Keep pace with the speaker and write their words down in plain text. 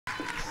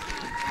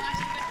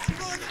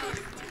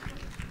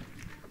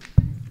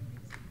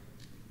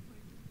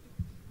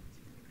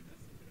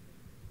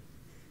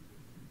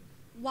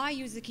Why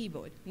use a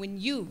keyboard when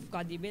you've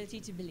got the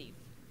ability to believe?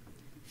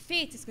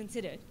 Faith is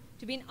considered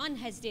to be an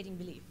unhesitating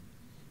belief,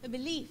 a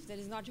belief that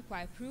does not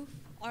require proof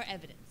or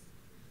evidence.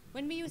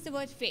 When we use the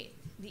word faith,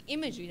 the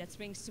imagery that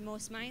springs to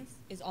most minds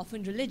is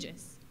often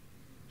religious.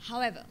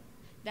 However,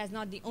 that's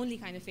not the only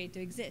kind of faith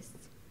to exist.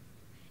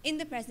 In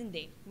the present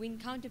day, we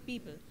encounter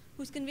people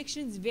whose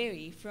convictions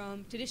vary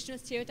from traditional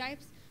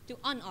stereotypes to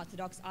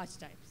unorthodox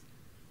archetypes.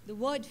 The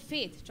word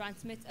faith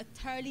transmits a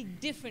thoroughly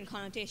different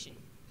connotation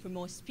for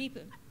most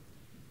people.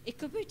 It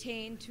could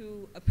pertain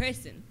to a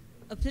person,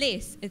 a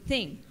place, a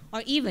thing,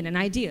 or even an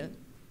idea.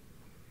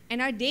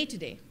 And our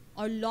day-to-day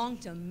or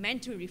long-term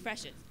mental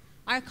refreshes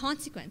are a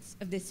consequence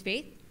of this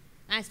faith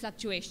and its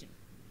fluctuation.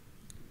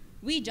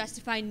 We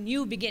justify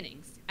new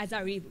beginnings as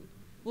our reboot.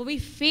 What we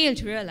fail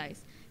to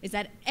realize is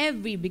that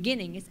every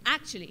beginning is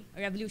actually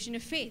a revolution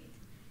of faith.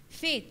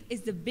 Faith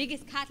is the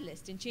biggest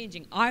catalyst in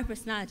changing our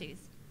personalities.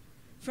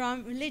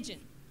 From religion,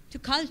 to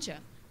culture,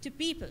 to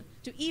people,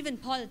 to even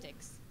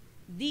politics.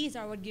 These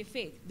are what give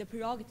faith the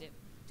prerogative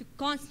to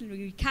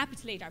constantly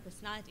recapitulate our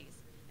personalities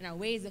and our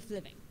ways of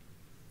living.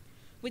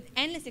 With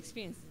endless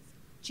experiences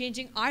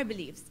changing our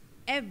beliefs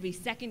every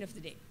second of the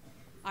day,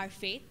 our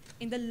faith,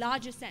 in the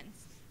larger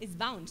sense, is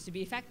bound to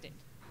be affected.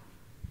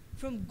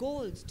 From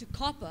gold to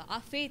copper,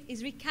 our faith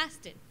is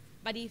recasted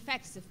by the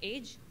effects of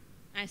age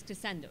and its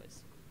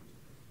crescendos.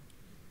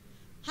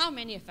 How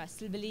many of us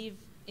still believe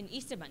in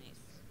Easter bunnies?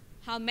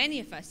 How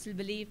many of us still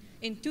believe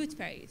in tooth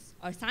fairies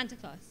or Santa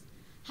Claus?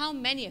 How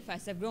many of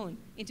us have grown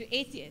into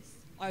atheists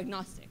or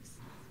agnostics?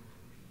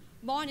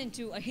 Born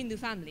into a Hindu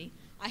family,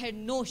 I had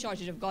no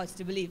shortage of gods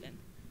to believe in.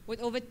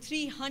 With over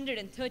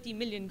 330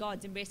 million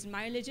gods embraced in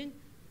my religion,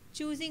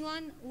 choosing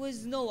one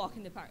was no walk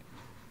in the park.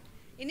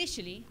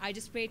 Initially, I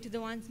just prayed to the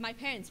ones my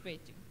parents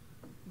prayed to.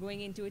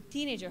 Growing into a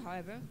teenager,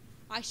 however,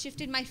 I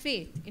shifted my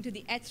faith into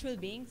the ethereal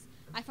beings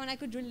I found I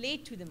could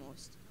relate to the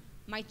most.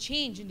 My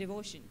change in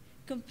devotion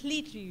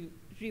completely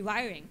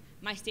rewiring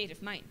my state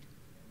of mind.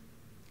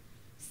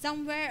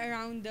 Somewhere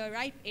around the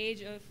ripe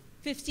age of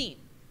 15,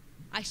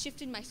 I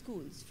shifted my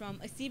schools from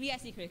a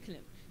CBSE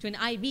curriculum to an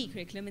IB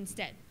curriculum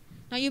instead.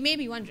 Now you may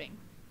be wondering,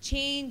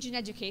 change in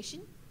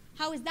education?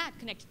 How is that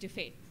connected to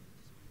faith?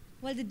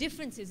 Well, the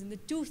differences in the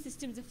two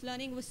systems of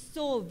learning was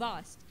so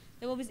vast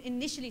that what was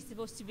initially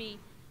supposed to be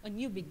a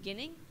new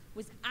beginning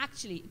was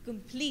actually a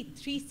complete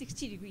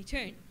 360-degree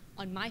turn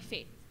on my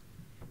faith.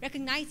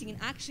 Recognizing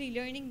and actually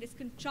learning this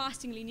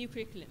contrastingly new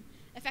curriculum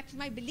affected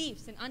my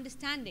beliefs and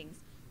understandings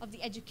of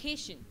the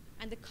education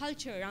and the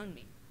culture around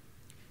me.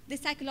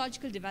 This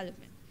psychological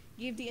development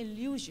gave the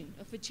illusion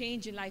of a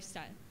change in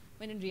lifestyle,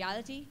 when in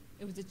reality,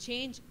 it was a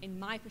change in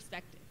my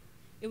perspective.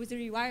 It was a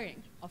rewiring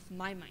of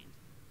my mind.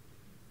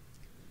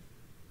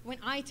 When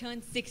I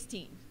turned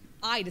 16,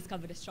 I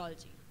discovered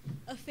astrology,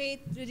 a faith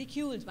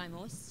ridiculed by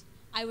most.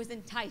 I was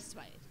enticed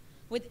by it.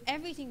 With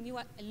everything new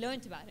I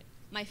learned about it,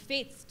 my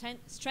faith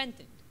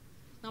strengthened.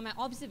 Now, my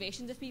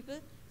observations of people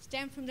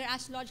stem from their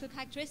astrological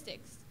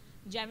characteristics.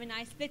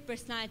 Gemini split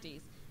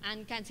personalities,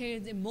 and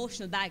Cancerians'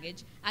 emotional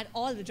baggage add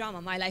all the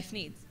drama my life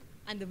needs.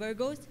 And the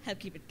Virgos help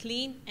keep it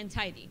clean and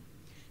tidy.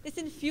 This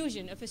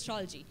infusion of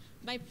astrology,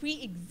 my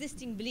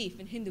pre-existing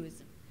belief in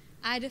Hinduism,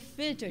 added a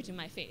filter to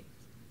my faith,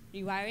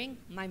 rewiring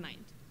my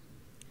mind.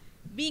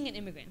 Being an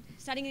immigrant,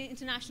 studying in an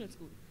international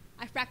school,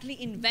 I've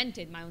practically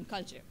invented my own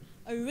culture,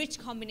 a rich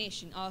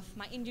combination of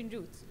my Indian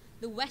roots,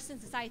 the Western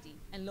society,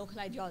 and local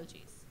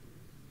ideologies.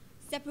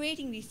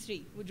 Separating these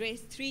three would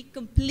raise three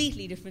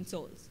completely different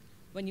souls.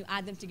 When you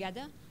add them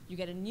together, you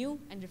get a new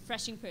and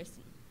refreshing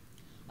person.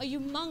 A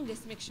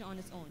humongous mixture on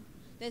its own.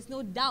 There's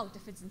no doubt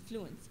of its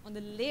influence on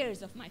the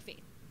layers of my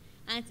faith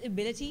and its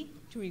ability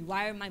to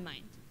rewire my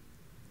mind.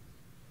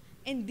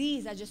 And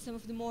these are just some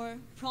of the more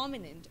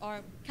prominent or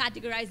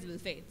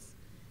categorizable faiths.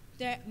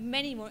 There are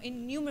many more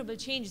innumerable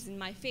changes in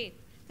my faith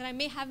that I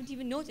may haven't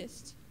even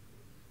noticed.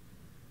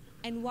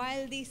 And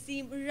while these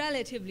seem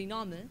relatively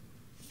normal,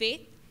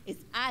 faith is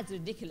as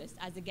ridiculous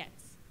as it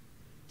gets.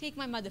 Take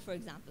my mother, for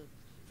example.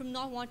 From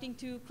not wanting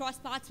to cross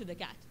paths with a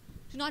cat,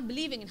 to not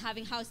believing in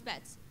having house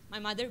pets, my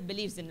mother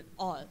believes in it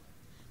all.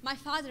 My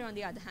father, on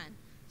the other hand,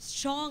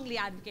 strongly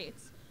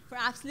advocates for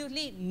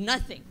absolutely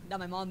nothing that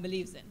my mom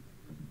believes in.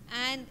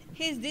 And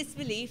his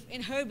disbelief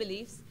in her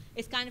beliefs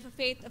is kind of a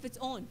faith of its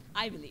own,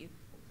 I believe.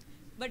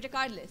 But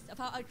regardless of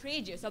how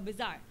outrageous or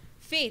bizarre,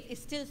 faith is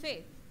still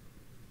faith.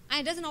 And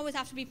it doesn't always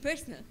have to be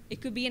personal.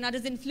 It could be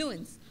another's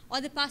influence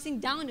or the passing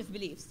down of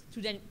beliefs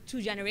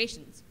through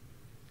generations.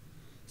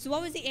 So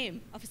what was the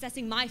aim of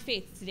assessing my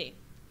faith today?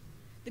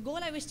 The goal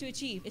I wish to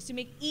achieve is to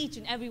make each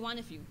and every one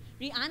of you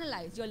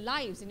reanalyze your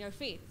lives and your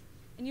faith,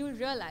 and you will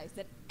realize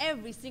that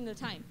every single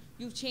time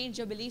you've changed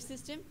your belief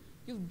system,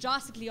 you've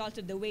drastically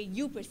altered the way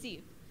you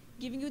perceive,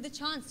 giving you the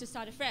chance to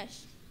start afresh,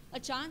 a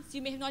chance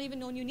you may have not even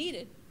known you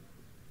needed.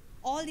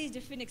 All these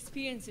different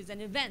experiences and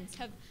events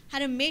have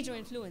had a major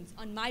influence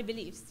on my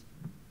beliefs,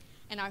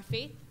 and our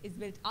faith is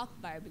built up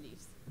by our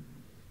beliefs.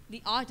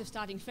 The art of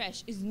starting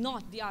fresh is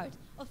not the art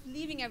of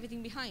leaving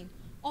everything behind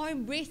or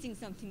embracing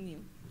something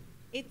new.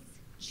 It's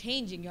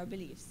changing your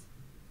beliefs.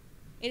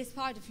 It is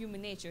part of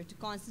human nature to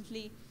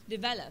constantly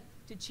develop,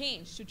 to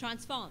change, to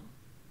transform.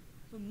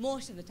 But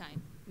most of the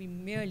time, we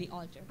merely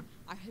alter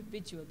our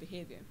habitual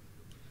behavior.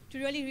 To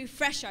really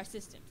refresh our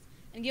systems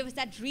and give us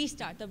that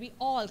restart that we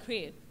all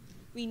crave,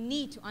 we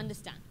need to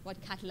understand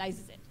what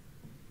catalyzes it.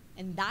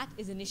 And that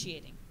is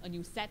initiating a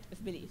new set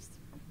of beliefs.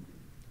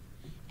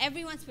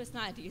 Everyone's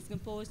personality is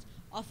composed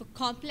of a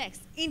complex,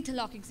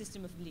 interlocking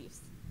system of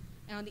beliefs.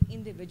 And on the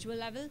individual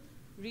level,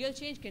 real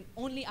change can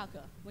only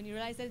occur when you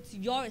realize that it's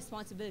your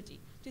responsibility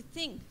to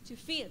think, to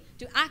feel,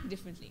 to act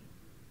differently.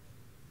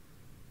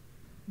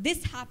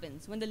 This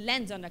happens when the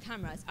lens on our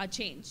cameras are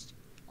changed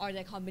or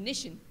their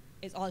combination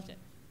is altered.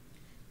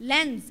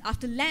 Lens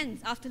after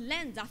lens after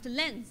lens after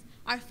lens,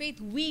 our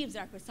faith weaves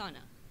our persona.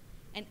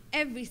 And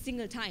every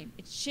single time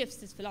it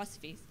shifts its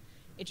philosophies,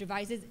 it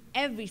revises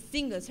every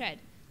single thread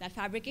that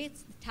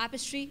fabricates the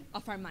tapestry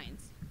of our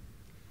minds.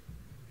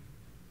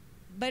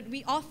 But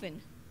we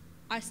often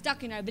are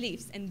stuck in our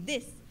beliefs, and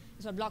this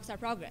is what blocks our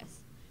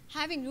progress.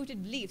 Having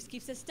rooted beliefs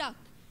keeps us stuck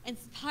and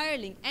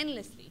spiraling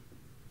endlessly.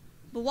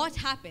 But what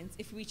happens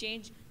if we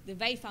change the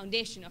very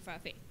foundation of our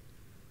faith?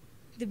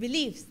 The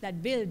beliefs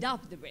that build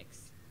up the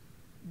bricks.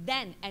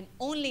 Then, and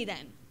only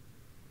then,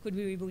 could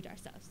we reboot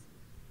ourselves.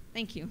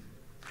 Thank you.